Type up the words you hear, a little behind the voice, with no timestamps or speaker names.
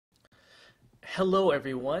Hello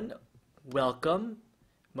everyone, welcome,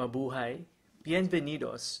 mabuhay,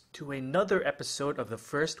 bienvenidos to another episode of the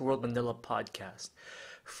First World Manila podcast.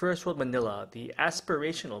 First World Manila, the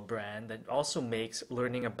aspirational brand that also makes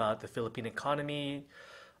learning about the Philippine economy,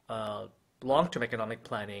 long-term economic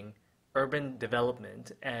planning, urban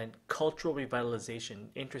development, and cultural revitalization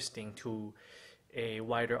interesting to a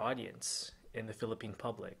wider audience in the Philippine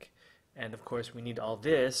public. And of course, we need all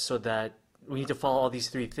this so that we need to follow all these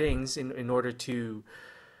three things in order to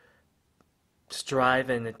strive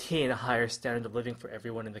and attain a higher standard of living for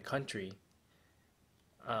everyone in the country.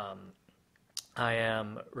 I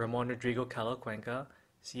am Ramon Rodrigo Calo Cuenca,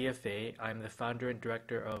 CFA. I'm the founder and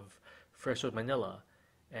director of First World Manila,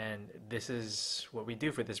 and this is what we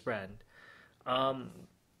do for this brand.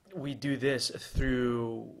 We do this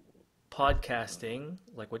through podcasting,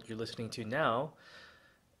 like what you're listening to now,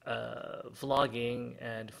 vlogging,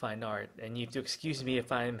 and fine art. And you have to excuse me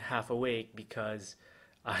if I'm half awake because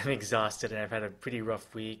I'm exhausted and I've had a pretty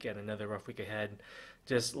rough week and another rough week ahead.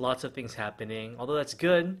 Just lots of things happening. Although that's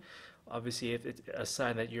good. Obviously, if it's a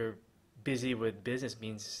sign that you're busy with business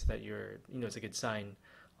means that it's a good sign,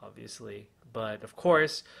 obviously. But of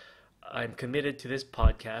course, I'm committed to this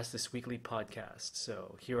podcast, this weekly podcast.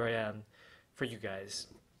 So here I am for you guys.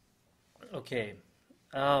 Okay.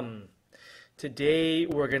 Today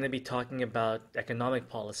we're going to be talking about economic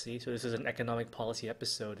policy. So this is an economic policy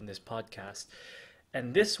episode in this podcast.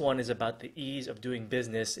 And this one is about the ease of doing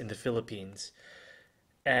business in the Philippines.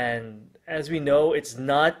 And as we know, it's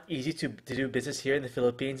not easy to do business here in the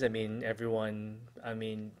Philippines.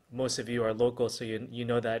 Most of you are local, so you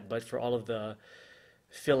know that. But for all of the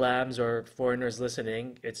Philams or foreigners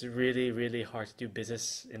listening, it's really, really hard to do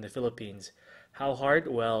business in the Philippines. How hard?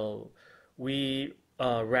 Well, we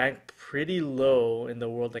rank pretty low in the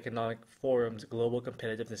World Economic Forum's Global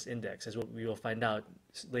Competitiveness Index, as what we will find out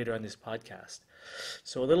later on this podcast.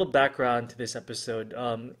 So a little background to this episode.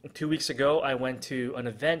 2 weeks ago, I went to an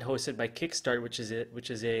event hosted by Kickstart, which is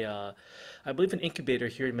a I believe an incubator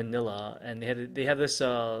here in Manila, and they have this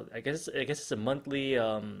I guess it's a monthly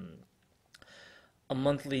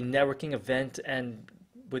networking event and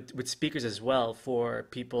with speakers as well for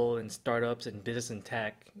people in startups and business and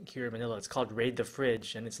tech here in Manila. It's called Raid the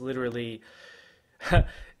Fridge, and it's literally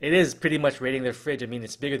it is pretty much raiding their fridge. I mean,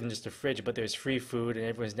 it's bigger than just a fridge, but there's free food and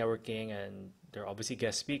everyone's networking, and there are obviously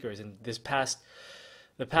guest speakers. And the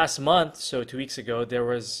past month, so 2 weeks ago, there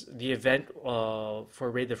was the event for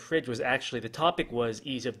Raid the Fridge. Was actually, the topic was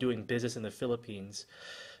ease of doing business in the Philippines,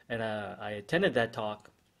 and I attended that talk,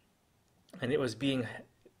 and it was being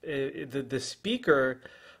the speaker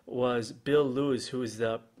was Bill Luz, who is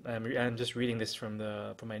I'm just reading this from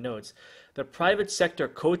my notes, the private sector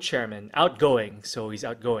co-chairman, outgoing, so he's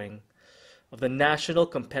outgoing, of the National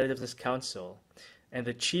Competitiveness Council, and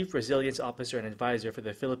the chief resilience officer and advisor for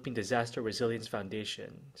the Philippine Disaster Resilience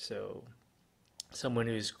Foundation. So someone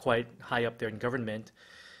who's quite high up there in government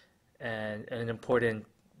and an important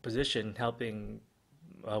position, helping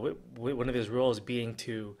one of his roles being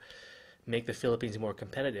to make the Philippines more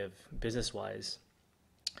competitive business-wise.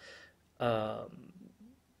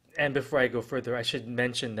 And before I go further, I should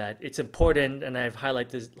mention that it's important, and I've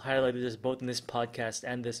highlighted this both in this podcast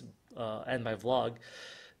and and my vlog,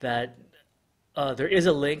 that there is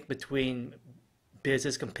a link between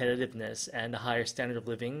business competitiveness and the higher standard of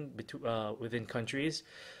living within countries.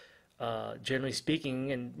 Generally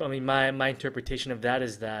speaking, and I mean my interpretation of that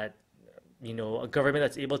is that a government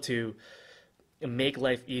that's able to make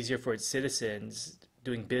life easier for its citizens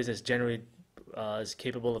doing business generally is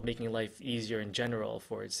capable of making life easier in general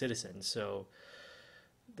for its citizens. So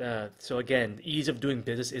again, ease of doing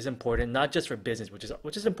business is important, not just for business,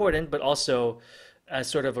 which is important, but also as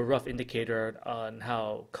sort of a rough indicator on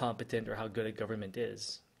how competent or how good a government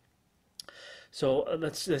is. So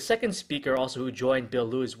the second speaker also who joined Bill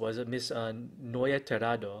Luz was Miss Noya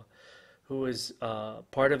Terrado, who is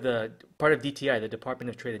part of DTI, the Department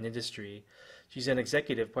of Trade and Industry. She's an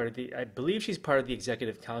executive I believe she's part of the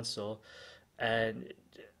Executive Council, and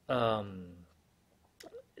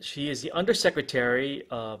she is the Undersecretary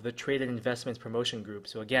of the Trade and Investments Promotion Group.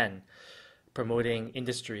 So again, promoting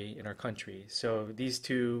industry in our country. So these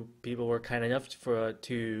two people were kind enough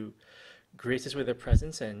to grace us with their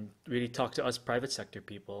presence and really talk to us private sector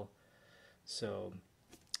people. So,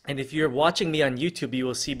 and if you're watching me on YouTube, you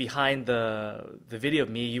will see behind the video of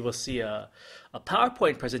me, you will see a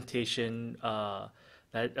PowerPoint presentation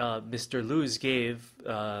that Mr. Luz gave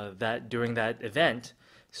during that event.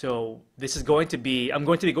 So this is going to be, I'm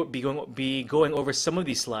going to be going over some of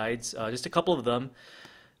these slides, just a couple of them,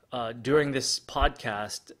 during this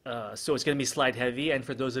podcast. So it's going to be slide heavy, and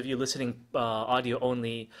for those of you listening audio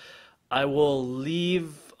only, I will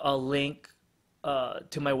leave a link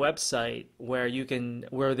to my website where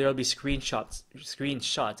there'll be screenshots,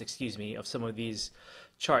 excuse me, of some of these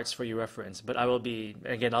charts for your reference. But I will be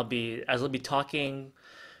again, I'll be talking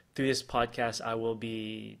through this podcast. I will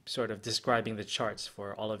be sort of describing the charts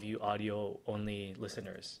for all of you audio only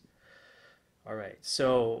listeners. All right,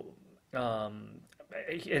 so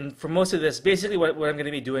and for most of this, basically what I'm going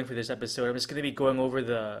to be doing for this episode, I'm just going to be going over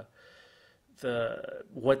the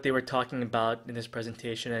what they were talking about in this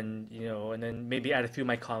presentation, and and then maybe add a few of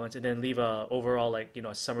my comments, and then leave a overall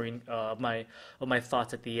summary of my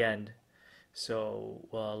thoughts at the end. So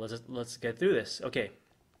let's get through this. Okay,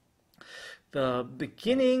 the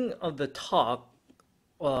beginning of the talk,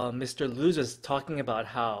 Mr. Luz is talking about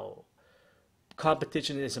how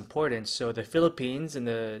competition is important. So the Philippines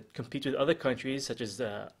compete with other countries such as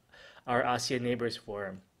our ASEAN neighbors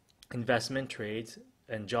for investment, trades,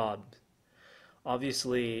 and jobs.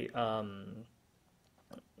 Obviously,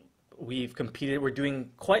 we've competed. We're doing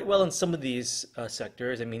quite well in some of these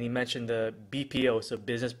sectors. I mean, he mentioned the BPO, so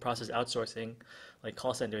business process outsourcing, like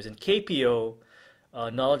call centers, and KPO,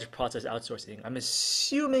 knowledge process outsourcing. I'm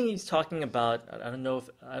assuming he's talking about. I don't know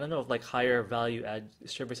if like higher value add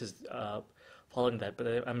services following that,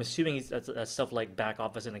 but I'm assuming that's stuff like back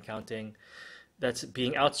office and accounting that's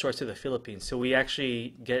being outsourced to the Philippines. So we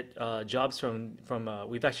actually get jobs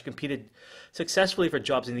we've actually competed successfully for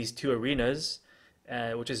jobs in these two arenas,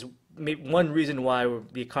 which is one reason why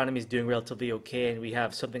the economy is doing relatively okay and we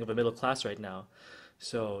have something of a middle class right now.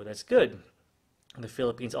 So that's good. The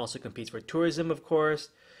Philippines also competes for tourism, of course.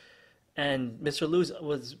 And Mr. Luz it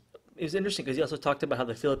was interesting because he also talked about how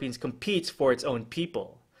the Philippines competes for its own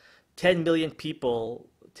people. 10 million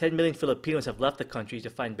Filipinos have left the country to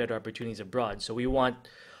find better opportunities abroad. So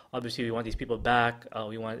obviously we want these people back.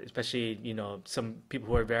 We want, especially, some people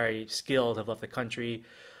who are very skilled have left the country.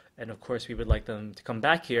 And of course, we would like them to come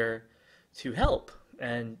back here to help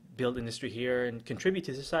and build industry here and contribute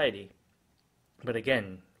to society. But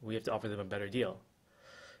again, we have to offer them a better deal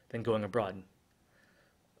than going abroad.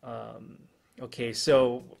 Okay,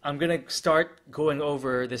 so I'm going to start going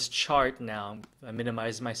over this chart now. I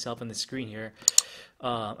minimize myself on the screen here.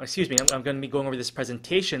 Excuse me, I'm going to be going over this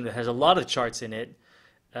presentation that has a lot of charts in it.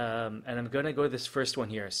 And I'm going to go to this first one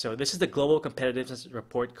here. So this is the Global Competitiveness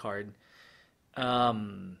Report card.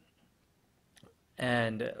 And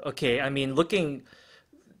okay, I mean,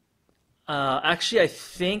 actually, I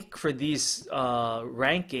think for these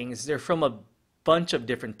rankings, they're from a bunch of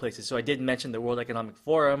different places. So I did mention the World Economic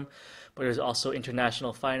Forum, but there's also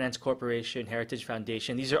International Finance Corporation, Heritage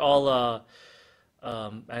Foundation. These are all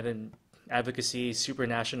advocacy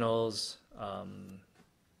supranationals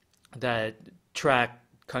that track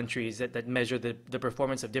countries, that measure the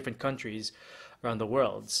performance of different countries around the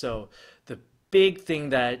world. So the big thing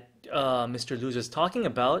that Mr. Luz was talking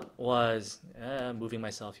about was, moving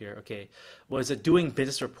myself here, okay, was a doing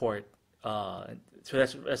business report. So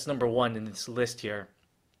that's number one in this list here.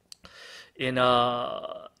 And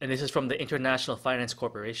this is from the International Finance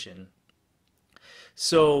Corporation.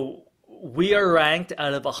 So we are ranked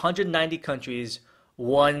out of 190 countries,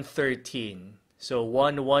 113. So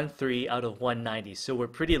 113 out of 190. So we're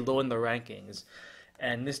pretty low in the rankings.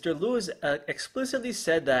 And Mr. Luz explicitly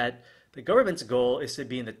said that the government's goal is to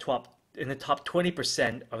be in the top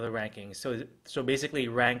 20% of the rankings. So basically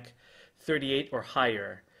rank 38 or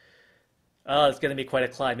higher. It's going to be quite a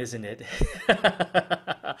climb, isn't it?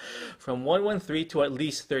 From 113 to at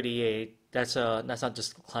least 38. That's not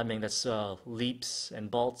just climbing. That's leaps and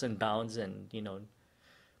vaults and bounds and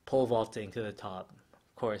pole vaulting to the top,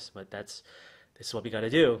 of course. But this is what we got to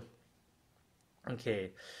do.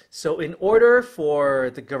 Okay, so in order for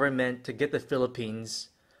the government to get the Philippines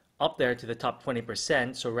up there to the top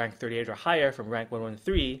 20%, so rank 38 or higher from rank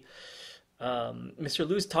 113, Mr.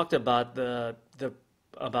 Luz talked about the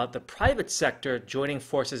private sector joining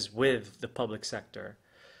forces with the public sector.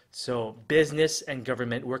 So business and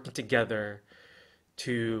government working together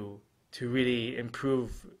to really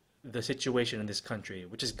improve the situation in this country,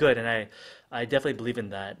 which is good, and I definitely believe in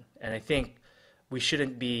that. And I think we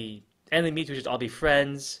shouldn't be enemies, we should all be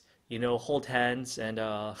friends, hold hands and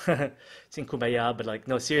sing kumbaya, but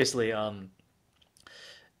no, seriously,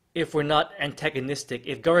 if we're not antagonistic,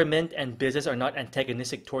 if government and business are not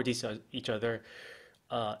antagonistic towards each other,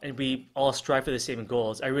 and we all strive for the same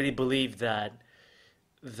goals, I really believe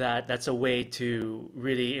that's a way to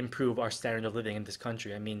really improve our standard of living in this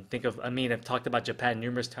country. I've talked about Japan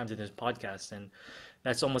numerous times in this podcast, and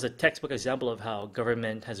that's almost a textbook example of how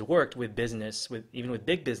government has worked with business, even with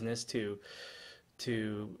big business, to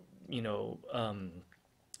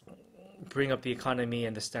bring up the economy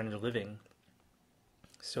and the standard of living.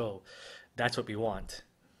 So that's what we want.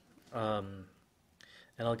 Um,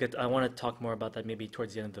 and I want to talk more about that maybe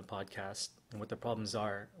towards the end of the podcast and what the problems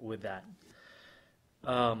are with that.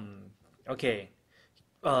 Um, okay.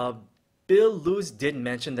 Uh, Bill Luz did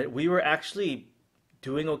mention that we were actually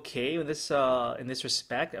doing okay in this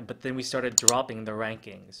respect, but then we started dropping the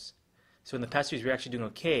rankings. So in the past years, we were actually doing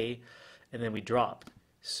okay, and then we dropped.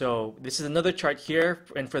 So this is another chart here,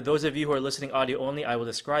 and for those of you who are listening audio only, I will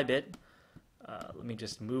describe it. Let me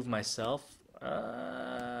just move myself.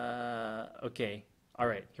 Okay, all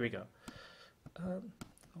right, here we go. Um,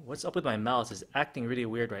 what's up with my mouse? It's acting really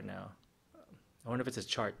weird right now. I wonder if it's a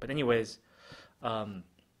chart, but anyways. Um,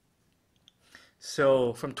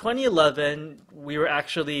 So from 2011, we were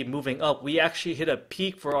actually moving up. We actually hit a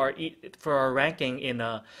peak for for our ranking in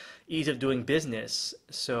ease of doing business.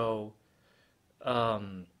 So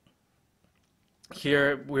um,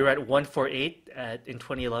 here we were at 148 in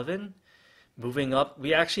 2011. Moving up,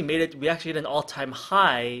 we actually made it. We actually hit an all-time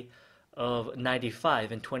high of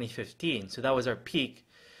 95 in 2015. So that was our peak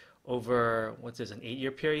over what's this, an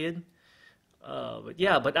 8-year period. But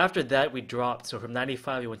yeah, but after that we dropped. So from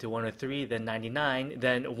 95 we went to 103, then 99,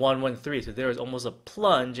 then 113. So there was almost a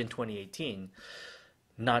plunge in 2018.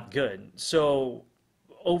 Not good. So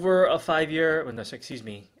over a 5-year, well, no, excuse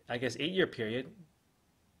me, I guess 8-year period.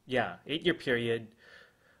 Yeah, 8-year period.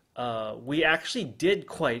 We actually did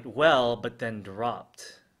quite well, but then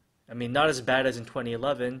dropped. I mean, not as bad as in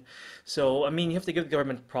 2011. So I mean, you have to give the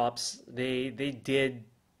government props. They did,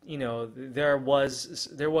 you know, there was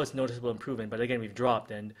noticeable improvement, but again, we've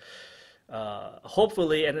dropped, and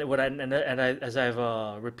hopefully, and as I've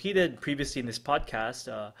repeated previously in this podcast,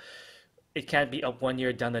 it can't be up 1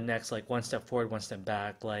 year down the next, like one step forward, one step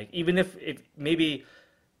back. Like even if maybe,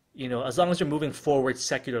 you know, as long as you're moving forward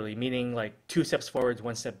secularly, meaning like 2 steps forward,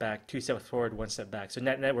 one step back, 2 steps forward, one step back. So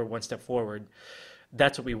net we're one step forward.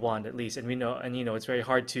 That's what we want at least, and we know, and you know, it's very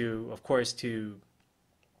hard to, of course, to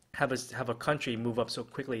have a country move up so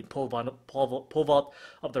quickly, pull vault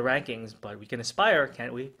up the rankings, but we can aspire,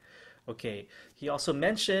 can't we? Okay. He also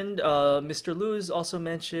mentioned, Mr. Luz also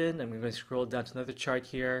mentioned, and we're going to scroll down to another chart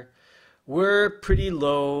here. We're pretty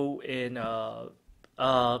low in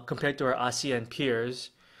compared to our ASEAN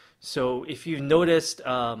peers. So if you've noticed,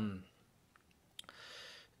 in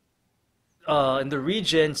the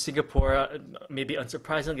region, Singapore, maybe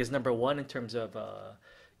unsurprisingly, is number one in terms of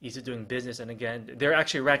ease of doing business. And again, they're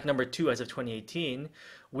actually ranked number two as of 2018.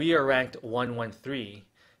 We are ranked 113.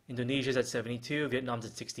 Indonesia's at 72, Vietnam's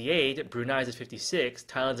at 68, Brunei's at 56,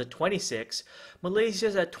 Thailand's at 26,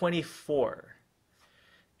 Malaysia's at 24.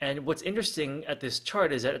 And what's interesting at this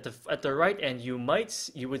chart is that at the right end you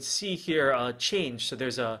would see here a change. So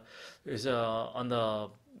there's a on the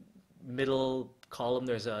middle column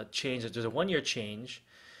there's a change. There's a 1 year change,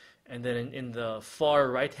 and then in the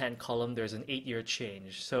far right hand column there's an 8 year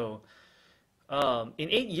change. So in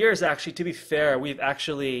 8 years, actually, to be fair, we've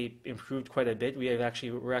actually improved quite a bit. We're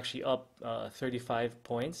actually up 35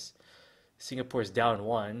 points. Singapore's down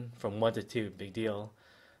one from 1 to 2, big deal.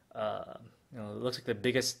 Uh, it looks like the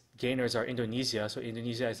biggest gainers are Indonesia, so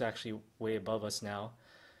Indonesia is actually way above us now,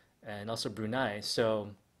 and also Brunei.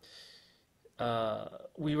 So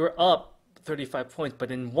we were up 35 points,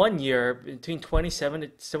 but in 1 year, between 2017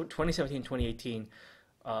 and 2018,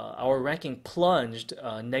 our ranking plunged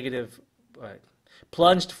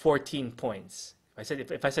plunged 14 points.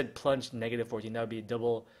 If I said plunged negative 14, that would be a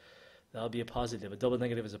double. That would be a positive. A double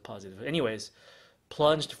negative is a positive. Anyways,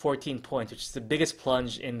 plunged 14 points, which is the biggest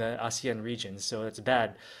plunge in the ASEAN region. So that's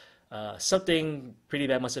bad. Something pretty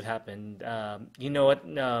bad must have happened. You know what?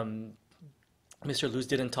 Mr. Luz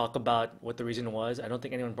didn't talk about what the reason was. I don't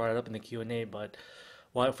think anyone brought it up in the Q&A, but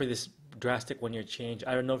why for this drastic 1 year change?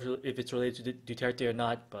 I don't know if it's related to Duterte or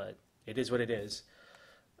not, but it is what it is.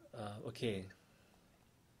 Okay.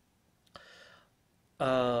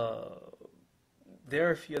 Uh, there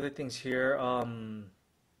are a few other things here.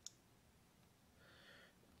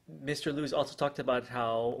 Mr. Luz also talked about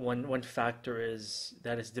how one factor is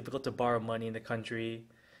that it's difficult to borrow money in the country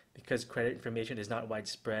because credit information is not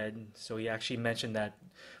widespread. So he actually mentioned that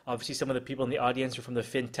obviously some of the people in the audience are from the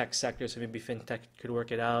fintech sector, so maybe fintech could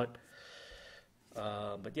work it out.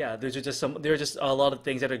 But yeah, there are just a lot of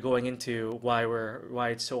things that are going into why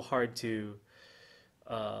it's so hard to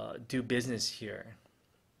do business here.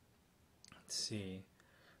 Let's see.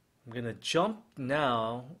 I'm gonna jump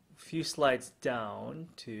now a few slides down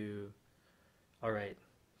to, all right,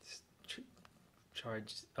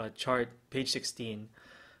 chart page 16.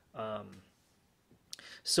 Um,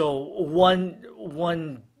 so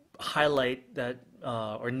one highlight that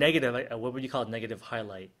or negative, what would you call it, negative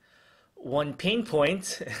highlight? One pain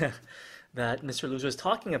point that Mr. Luz was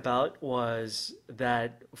talking about was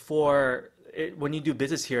that for when you do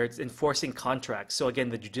business here, it's enforcing contracts. So again,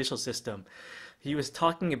 the judicial system. He was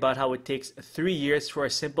talking about how it takes 3 years for a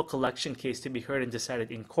simple collection case to be heard and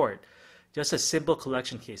decided in court. Just a simple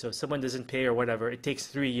collection case. So if someone doesn't pay or whatever, it takes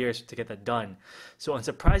 3 years to get that done. So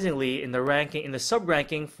unsurprisingly, in the ranking, in the sub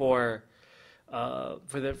ranking for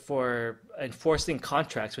enforcing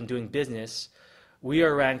contracts when doing business, we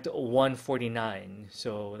are ranked 149.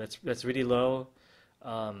 So that's really low.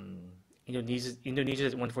 Um,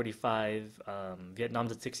 Indonesia's at 145,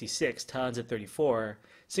 Vietnam's at 66, Thailand's at 34,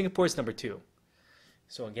 Singapore's number two.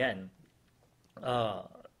 So again, uh,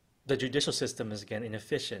 the judicial system is again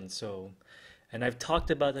inefficient. So, and I've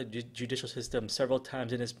talked about the judicial system several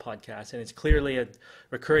times in this podcast, and it's clearly a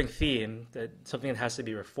recurring theme that something that has to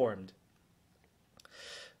be reformed.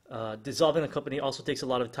 Dissolving a company also takes a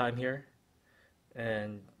lot of time here,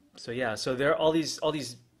 and so yeah, so there are all these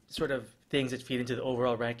sort of things that feed into the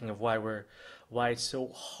overall ranking of why it's so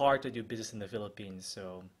hard to do business in the Philippines.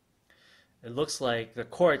 So it looks like the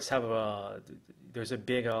courts have a there's a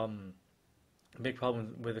big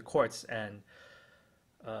problem with the courts, and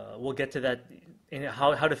we'll get to that in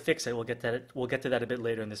how to fix it. We'll get to that a bit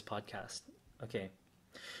later in this podcast. Okay,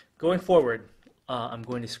 going forward, I'm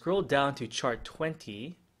going to scroll down to chart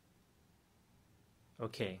 20.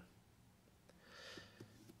 Okay,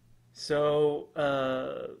 so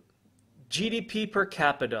GDP per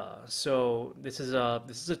capita. So this is a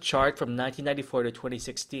chart from 1994 to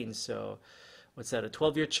 2016. So what's that? A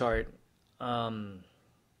 12-year chart. Um,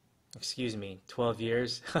 Excuse me, 12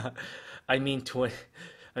 years. I mean 20.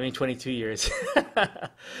 I mean 22 years.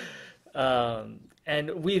 And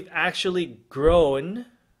we've actually grown.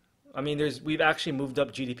 I mean, we've actually moved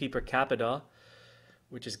up GDP per capita,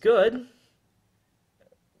 which is good.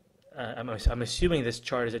 I'm assuming this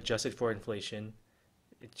chart is adjusted for inflation.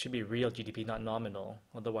 It should be real GDP, not nominal.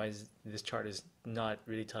 Otherwise, this chart is not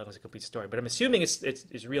really telling us a complete story. But I'm assuming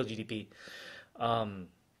it's real GDP. Um,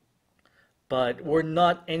 but we're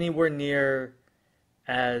not anywhere near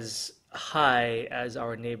as high as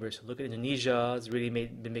our neighbors. So look at Indonesia; it's really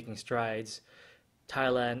been making strides.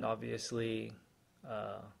 Thailand, obviously.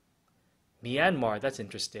 Uh, Myanmar, that's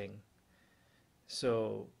interesting.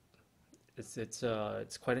 So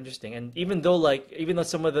it's quite interesting. And even though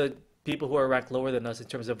some of the people who are ranked lower than us in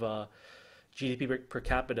terms of GDP per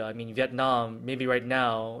capita, I mean Vietnam maybe right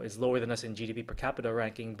now is lower than us in GDP per capita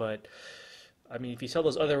ranking, but I mean if you saw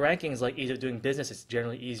those other rankings like ease of doing business, it's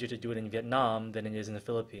generally easier to do it in Vietnam than it is in the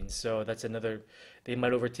Philippines. So that's another, they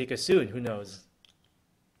might overtake us soon. Who knows?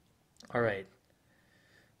 All right.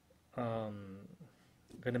 I'm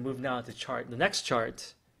going to move now to chart. The next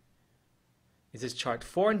chart is this chart: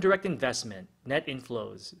 foreign direct investment, net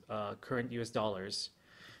inflows, current US dollars.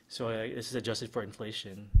 So this is adjusted for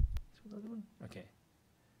inflation. Okay.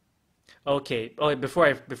 Okay. Oh,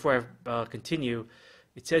 before I continue,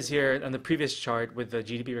 it says here on the previous chart with the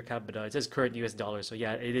GDP per capita, it says current US dollars. So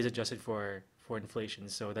yeah, it is adjusted for inflation.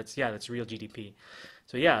 So that's real GDP.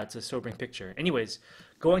 So yeah, it's a sobering picture. Anyways,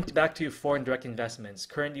 back to foreign direct investments,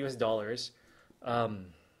 current US dollars. Um,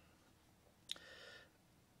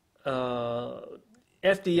 uh,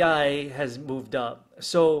 FDI has moved up.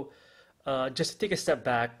 So just to take a step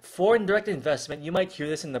back, foreign direct investment, you might hear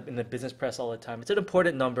this in the business press all the time. It's an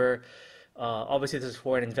important number. Obviously, this is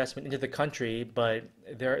foreign investment into the country, but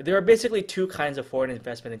there are basically two kinds of foreign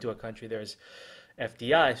investment into a country. There's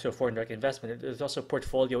FDI, so foreign direct investment. There's also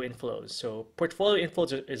portfolio inflows. So portfolio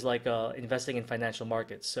inflows is like investing in financial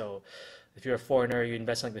markets. So if you're a foreigner, you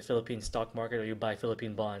invest in like the Philippine stock market, or you buy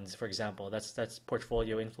Philippine bonds, for example. That's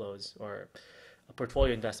portfolio inflows or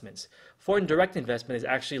portfolio investments. Foreign direct investment is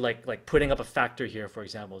actually like putting up a factory here, for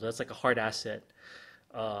example. So that's like a hard asset.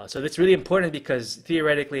 So that's really important because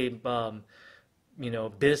theoretically,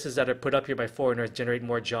 businesses that are put up here by foreigners generate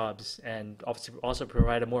more jobs and also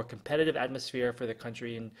provide a more competitive atmosphere for the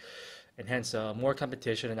country, and hence more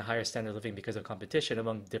competition and a higher standard of living because of competition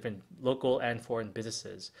among different local and foreign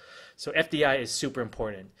businesses. So FDI is super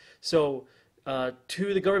important. So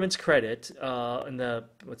to the government's credit, in the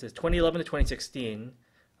 2011 to 2016,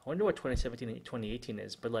 I wonder what 2017 and 2018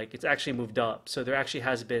 is, but like it's actually moved up. So there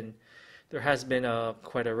has been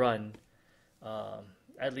quite a run,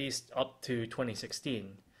 at least up to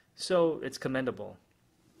 2016. So it's commendable.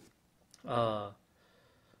 Uh,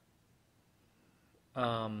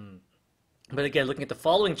 um, but again, looking at the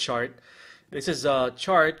following chart, this is a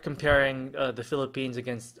chart comparing the Philippines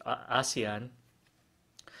against ASEAN.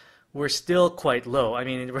 We're still quite low. I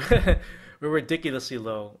mean, we're ridiculously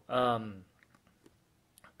low.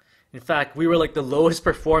 In fact, we were like the lowest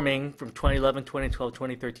performing from 2011, 2012,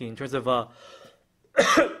 2013 in terms of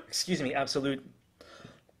excuse me, absolute,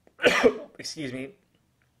 excuse me,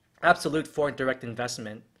 absolute foreign direct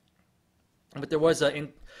investment. But there was a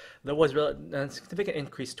significant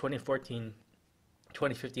increase 2014,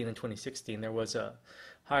 2015, and 2016. There was a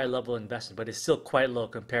higher level investment, but it's still quite low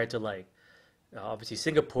compared to like obviously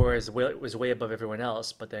Singapore was way above everyone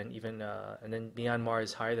else, but then even and then Myanmar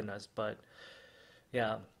is higher than us. But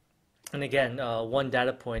yeah, and again, one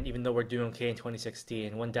data point, even though we're doing okay in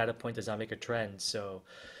 2016, one data point does not make a trend. So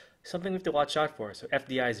something we have to watch out for. So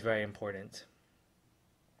FDI is very important.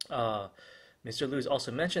 Uh, Mr. Lewis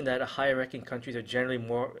also mentioned that higher ranking countries are generally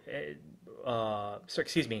more, so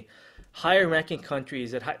excuse me, higher ranking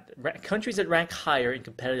countries countries that rank higher in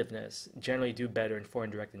competitiveness generally do better in foreign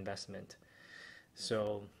direct investment.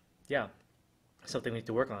 So yeah, something we need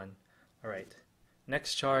to work on. All right,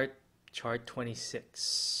 next chart, chart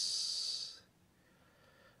 26.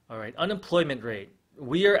 All right, unemployment rate.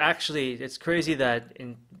 We are actually, it's crazy that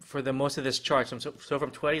for the most of this chart, so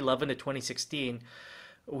from 2011 to 2016,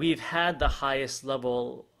 we've had the highest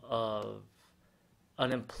level of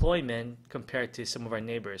unemployment compared to some of our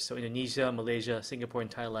neighbors. So Indonesia, Malaysia, Singapore,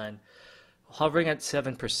 and Thailand hovering at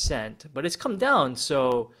 7%, but it's come down.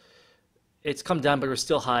 So it's come down, but we're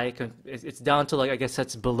still high. It's down to like, I guess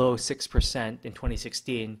that's below 6% in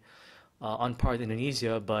 2016 on par with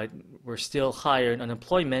Indonesia, but we're still higher in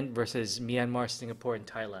unemployment versus Myanmar, Singapore, and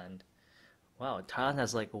Thailand. Wow, Thailand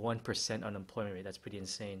has like 1% unemployment rate. That's pretty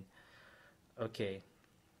insane. Okay.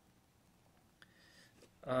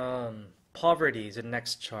 Poverty is the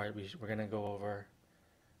next chart we're gonna go over.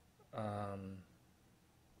 Um,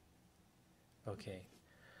 okay.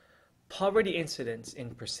 Poverty incidence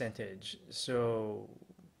in percentage. So,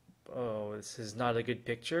 oh, this is not a good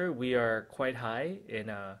picture. We are quite high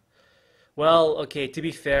in well, okay, to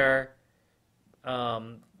be fair,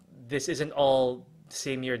 um, this isn't all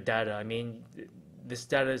same year data. I mean, this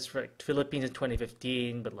data is for Philippines in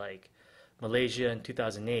 2015, but like Malaysia in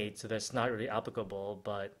 2008, so that's not really applicable.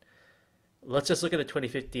 But let's just look at the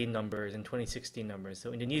 2015 numbers and 2016 numbers.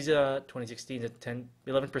 So Indonesia 2016 is at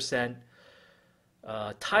 11%.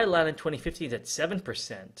 Thailand in 2015 is at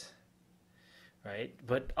 7%, right?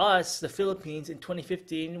 But us, the Philippines in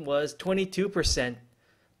 2015 was 22%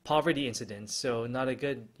 poverty incidence. So not a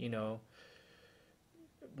good,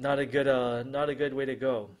 not a good way to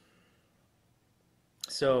go.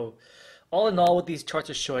 So all in all, what these charts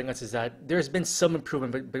are showing us is that there's been some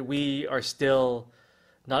improvement, but we are still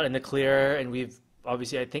not in the clear, and we've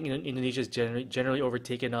obviously, I think Indonesia's generally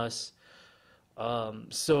overtaken us.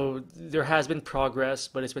 So there has been progress,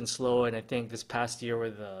 but it's been slow, and I think this past year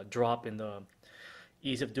with the drop in the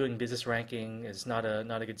ease of doing business ranking is not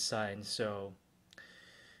a good sign. So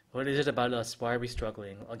what is it about us? Why are we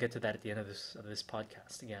struggling? I'll get to that at the end of this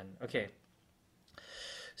podcast again. Okay.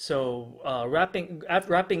 So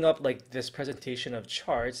wrapping up like this presentation of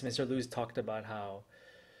charts, Mr. Lewis talked about how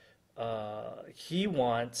he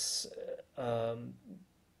wants um,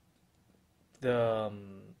 the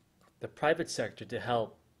um, the private sector to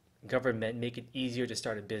help government make it easier to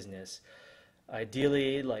start a business.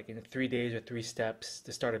 Ideally, like in 3 days or 3 steps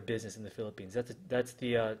to start a business in the Philippines. That's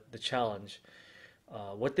the challenge.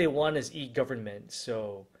 What they want is e-government.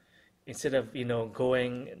 So instead of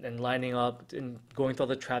going and lining up and going through all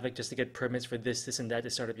the traffic just to get permits for this and that to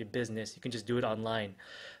start up your business, you can just do it online.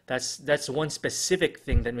 That's one specific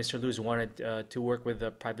thing that Mr. Luz wanted to work with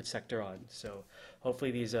the private sector on. So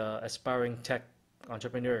hopefully these aspiring tech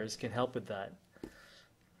entrepreneurs can help with that.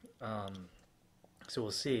 Um, so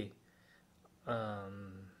we'll see.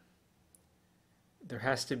 Um, there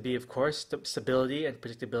has to be, of course, stability and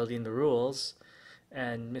predictability in the rules.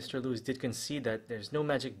 And Mr. Lewis did concede that there's no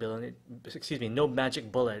magic bullet. Excuse me, no magic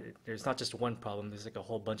bullet. There's not just one problem. There's like a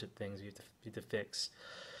whole bunch of things you have to fix.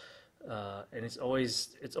 And it's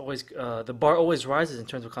always the bar always rises in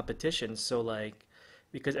terms of competition. So like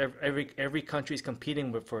because every country is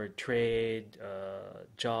competing for trade,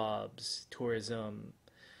 jobs, tourism.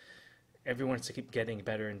 Everyone wants to keep getting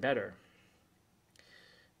better and better.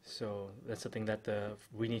 So that's something that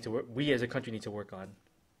we as a country need to work on.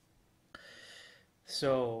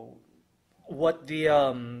 So what the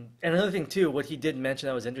and another thing too, what he did mention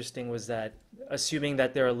that was interesting was that assuming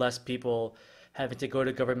that there are less people having to go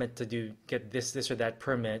to government to get this or that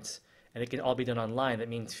permits, and it can all be done online, that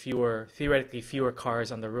means theoretically fewer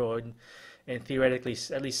cars on the road, and theoretically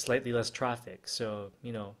at least slightly less traffic. So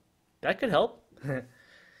that could help.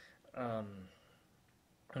 um,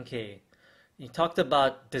 okay. You talked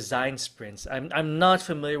about design sprints. I'm not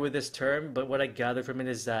familiar with this term, but what I gather from it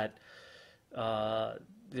is that uh,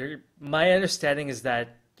 my understanding is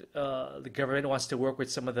that the government wants to work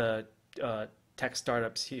with some of the tech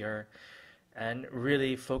startups here, and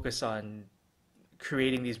really focus on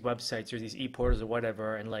creating these websites or these e-portals or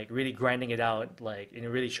whatever, and like really grinding it out like in a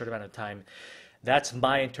really short amount of time. That's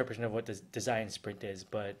my interpretation of what the design sprint is,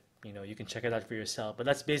 but you can check it out for yourself. But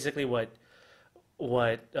that's basically what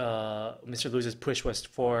Mr. Luz's push was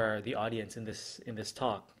for the audience in this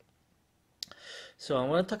talk. So I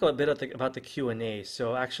want to talk a bit about the Q&A.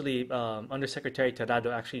 So actually, Undersecretary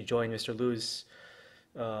Tirado actually joined Mr. Luz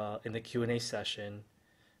in the Q&A session.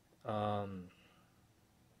 Um,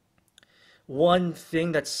 One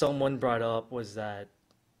thing that someone brought up was that,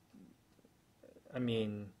 I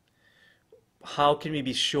mean, how can we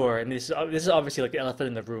be sure? And this is obviously like the elephant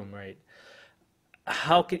in the room, right?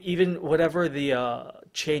 How can even whatever the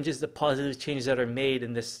changes, the positive changes that are made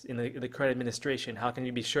in the current administration, how can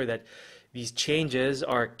we be sure that these changes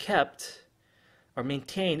are kept, are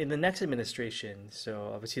maintained in the next administration?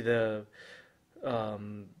 So obviously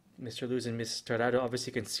um, Mr. Luz and Ms. Torrado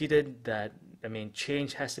obviously conceded that, I mean,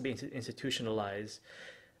 change has to be institutionalized,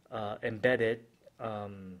 embedded.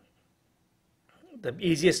 Um, the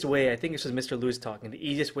easiest way, I think this was Mr. Luz talking, the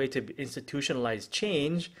easiest way to institutionalize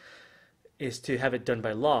change is to have it done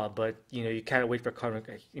by law. But you can't wait for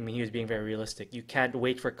Congress. I mean, he was being very realistic. You can't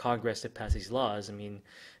wait for Congress to pass these laws. I mean,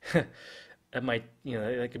 that might,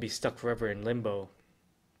 that could be stuck forever in limbo.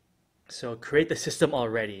 So create the system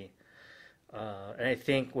already. And I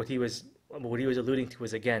think what he was alluding to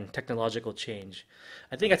was, again, technological change.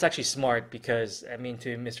 I think that's actually smart because, I mean,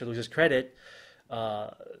 to Mr. Luz's credit, uh,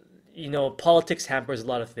 politics hampers a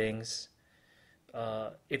lot of things.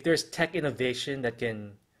 If there's tech innovation that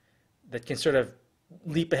can sort of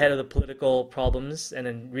leap ahead of the political problems and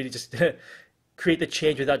then really just create the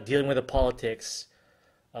change without dealing with the politics,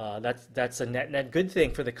 that's a net good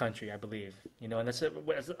thing for the country, I believe. And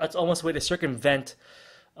that's almost a way to circumvent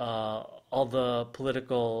all the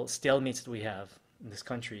political stalemates that we have in this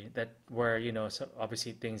country, that where so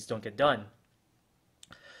obviously things don't get done.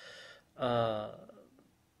 Uh,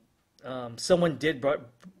 Someone did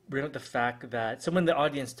bring up the fact that someone in the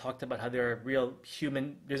audience talked about how there's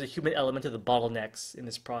a human element to the bottlenecks in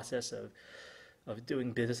this process of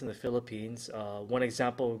doing business in the Philippines. One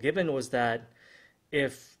example given was that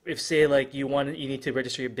if say like you need to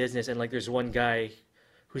register your business, and like there's one guy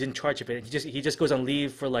who's in charge of it, and he just goes on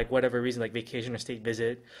leave for like whatever reason, like vacation or state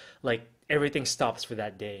visit, like everything stops for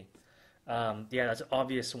that day. Yeah, that's an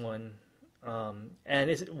obvious one. And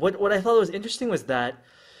what I thought was interesting was that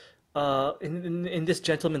in this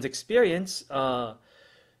gentleman's experience,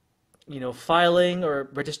 filing or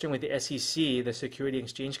registering with the SEC, the Security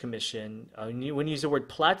Exchange Commission, when you use the word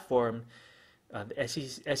platform, the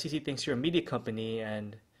SEC thinks you're a media company,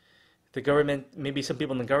 and the government, maybe some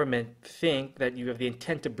people in the government think that you have the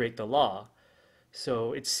intent to break the law.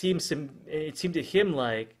 So it seemed to him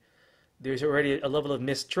like there's already a level of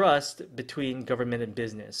mistrust between government and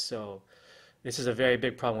business. So this is a very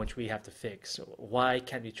big problem which we have to fix. So why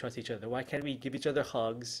can't we trust each other? Why can't we give each other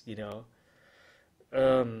hugs? So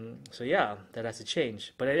yeah, that has to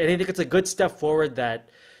change. But I think it's a good step forward that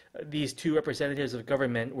these two representatives of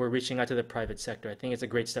government were reaching out to the private sector. I think it's a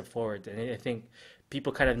great step forward, and I think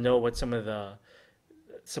people kind of know what some of the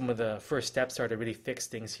first steps are to really fix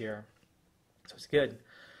things here. So it's good.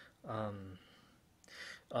 Um,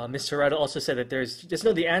 Mr. Rado also said that there's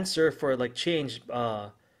no the answer for like change.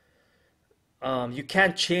 You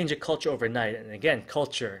can't change a culture overnight, and again,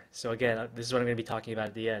 culture. So again, this is what I'm going to be talking about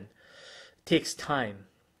at the end. It takes time.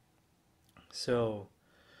 So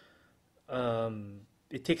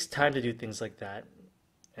it takes time to do things like that,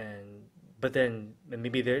 and but then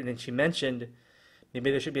then she mentioned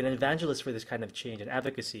maybe there should be an evangelist for this kind of change and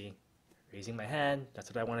advocacy. Raising my hand. That's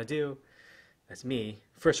what I want to do. That's me.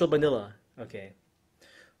 First World Manila. Okay.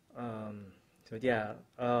 Um, so yeah.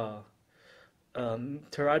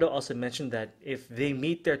 Torrado also mentioned that if they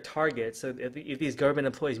meet their targets, so if these government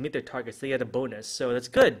employees meet their targets, they get a bonus. So that's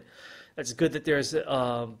good. That's good that there's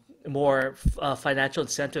more financial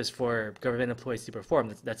incentives for government employees to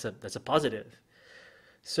perform. That's a positive.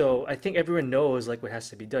 So I think everyone knows like what has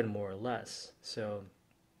to be done more or less. So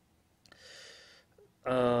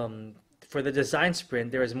for the design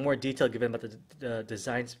sprint, there is more detail given about the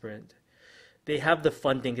design sprint. They have the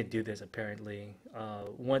funding to do this apparently.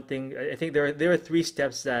 One thing I think there are three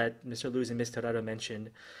steps that Mr. Luz and Ms. Torrado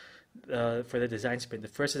mentioned for the design sprint. The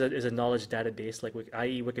first is a knowledge database, like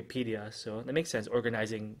i.e. Wikipedia. So that makes sense.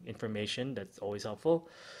 Organizing information, that's always helpful.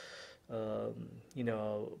 Um, you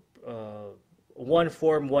know, one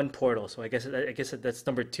form, one portal. So I guess that's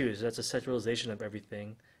number two. So that's a centralization of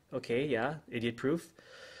everything. Okay, yeah, idiot proof.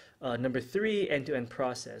 Number three, end-to-end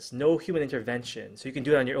process. No human intervention. So you can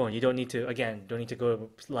do it on your own. You don't need to, again, don't need to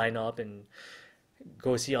go line up and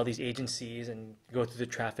go see all these agencies and go through the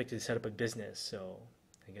traffic to set up a business. So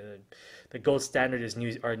I think, the gold standard is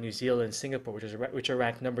New Zealand and Singapore, which are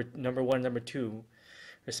ranked number one, number two,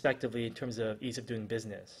 respectively, in terms of ease of doing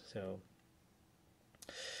business. So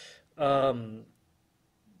um,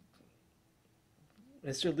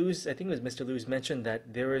 Mr. Lewis, I think it was Mr. Lewis mentioned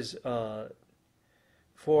that there is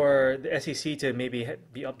for the SEC to maybe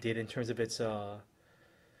be updated in terms of its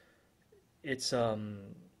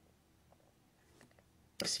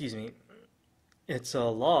excuse me, its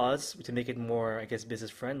laws to make it more, I guess,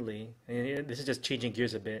 business friendly. And this is just changing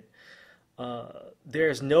gears a bit.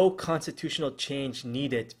 There's no constitutional change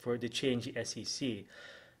needed for to change the SEC.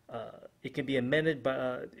 It can be amended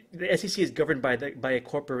by the SEC is governed by a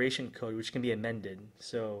corporation code, which can be amended.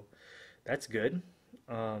 So that's good.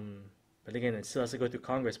 But again, it still has to go through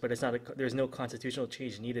Congress. But there's no constitutional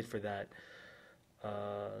change needed for that.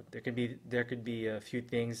 There could be a few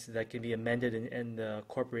things that can be amended in the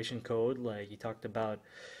corporation code, like he talked about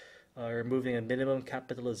removing a minimum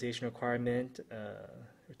capitalization requirement, or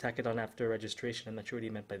tack it on after registration. I'm not sure what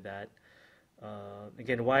he meant by that.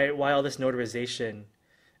 Again, why all this notarization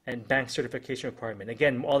and bank certification requirement?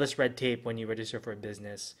 Again, all this red tape when you register for a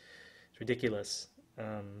business. It's ridiculous.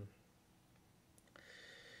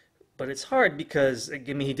 But it's hard because, I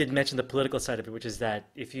mean, he did mention the political side of it, which is that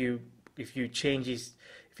if you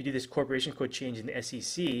do this corporation code change in the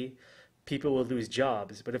SEC, people will lose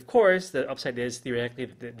jobs. But of course, the upside is theoretically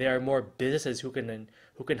that there are more businesses who can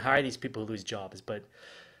hire these people who lose jobs. But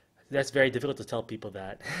that's very difficult to tell people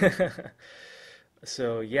that.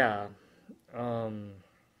 So yeah.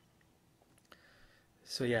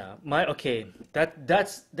 So yeah,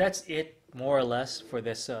 that's it more or less for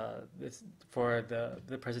for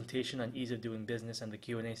the presentation on ease of doing business and the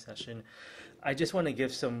Q&A session. I just want to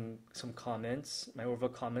give some comments, my overall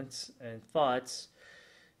comments and thoughts.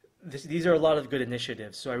 These are a lot of good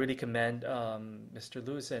initiatives, so I really commend Mr.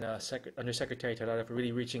 Lewis and Undersecretary Tarada for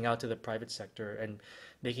really reaching out to the private sector and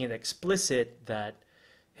making it explicit that,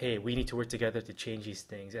 hey, we need to work together to change these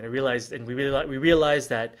things. And we realized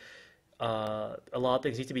that a lot of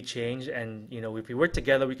things need to be changed, and if we work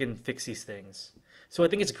together, we can fix these things. So I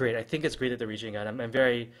think it's great. I think it's great that they're reaching out. I'm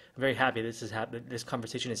very happy this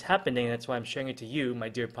conversation is happening. And that's why I'm sharing it to you, my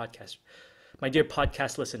dear podcast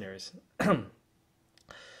listeners.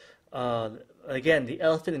 Again, the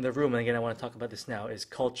elephant in the room, and again, I want to talk about this now, is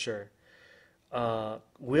culture.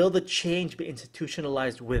 Will the change be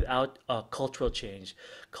institutionalized without cultural change?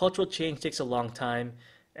 Cultural change takes a long time.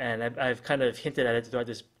 And I've kind of hinted at it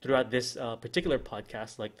throughout this particular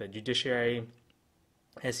podcast, like the judiciary,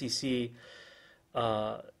 SEC.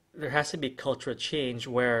 There has to be cultural change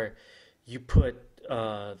where you put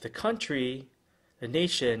the country, the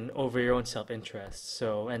nation, over your own self-interest.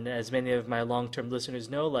 So, and as many of my long-term listeners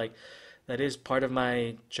know, like that is part of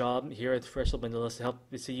my job here at Fresh Manila,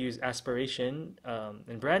 is to use aspiration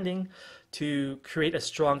and branding to create a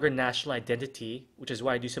stronger national identity, which is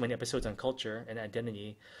why I do so many episodes on culture and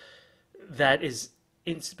identity, that is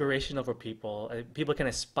inspirational for people. People can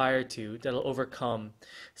aspire to, that'll overcome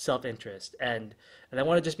self-interest. And I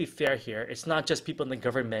want to just be fair here. It's not just people in the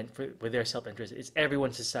government with their self-interest. It's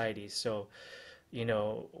everyone's society. So,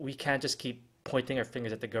 we can't just keep pointing our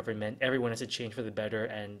fingers at the government. Everyone has to change for the better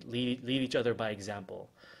and lead each other by example.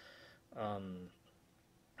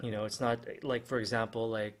 It's not like, for example,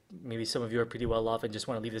 like maybe some of you are pretty well off and just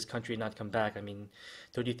want to leave this country and not come back. I mean,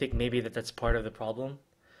 don't you think maybe that's part of the problem?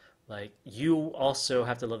 Like, you also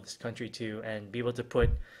have to love this country too and be able to put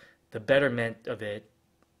the betterment of it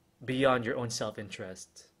beyond your own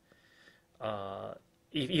self-interest.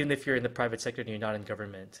 Even if you're in the private sector and you're not in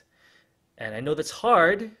government. And I know that's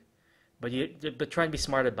hard, but try and be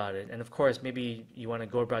smart about it. And of course, maybe you want to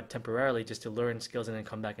go abroad temporarily just to learn skills and then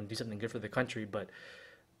come back and do something good for the country. But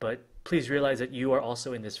please realize that you are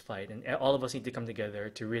also in this fight, and all of us need to come together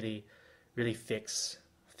to really, really fix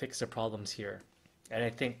the problems here. And I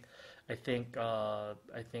think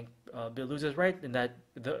Bill Luz is right in that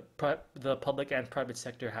the public and private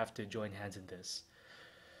sector have to join hands in this.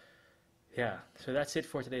 Yeah, so that's it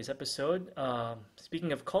for today's episode.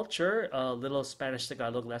 Speaking of culture, a little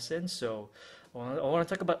Spanish-Tagalog lesson. So I want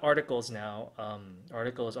to talk about articles now.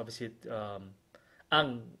 Articles, obviously,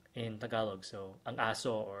 ang in Tagalog. So ang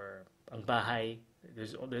aso or ang bahay.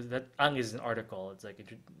 There's that ang is an article. It's like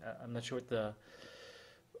I'm not sure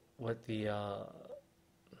what the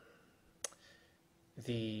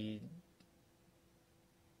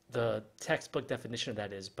textbook definition of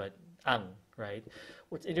that is, but ang, right?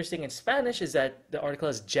 What's interesting in Spanish is that the article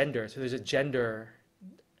has gender, so there's a gender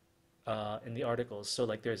in the articles. So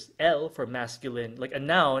like there's el for masculine, like a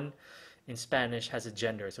noun in Spanish has a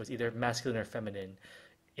gender, so it's either masculine or feminine.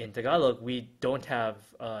 In Tagalog, we don't have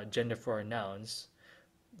gender for our nouns,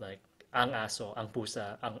 like ang aso, ang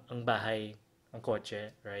pusa, ang bahay, ang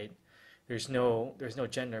kotse, right? There's no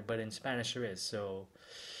gender, but in Spanish there is. So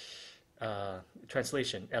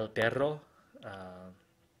translation: el perro,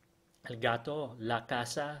 el gato, la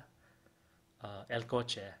casa, el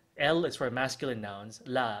coche. El is for masculine nouns.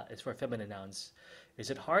 La is for feminine nouns. Is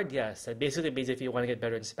it hard? Yes. That basically means if you want to get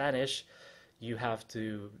better in Spanish, you have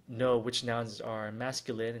to know which nouns are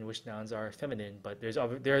masculine and which nouns are feminine. But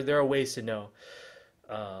there are ways to know.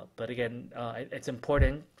 But again, it's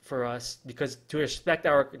important for us because to respect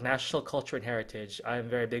our national culture and heritage, I'm a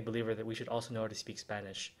very big believer that we should also know how to speak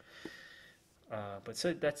Spanish. But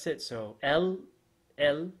so that's it. So el,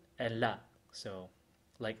 and la. So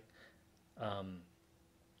like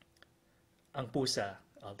ang pusa,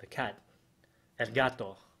 the cat. El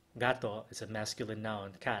gato. Gato is a masculine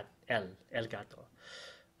noun. Cat. El gato.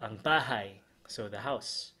 Ang bahay. So the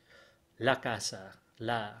house. La casa.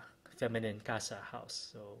 La. Feminine casa, house.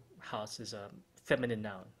 So house is a feminine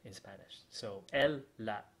noun in Spanish. So el,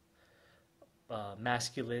 la.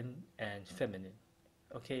 Masculine and feminine.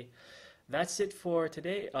 Okay. That's it for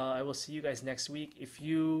today. I will see you guys next week. If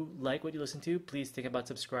you like what you listen to, please think about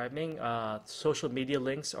subscribing. Social media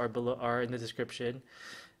links are in the description.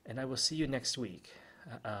 And I will see you next week.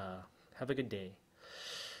 Have a good day.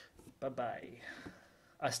 Bye-bye.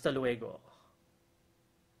 Hasta luego.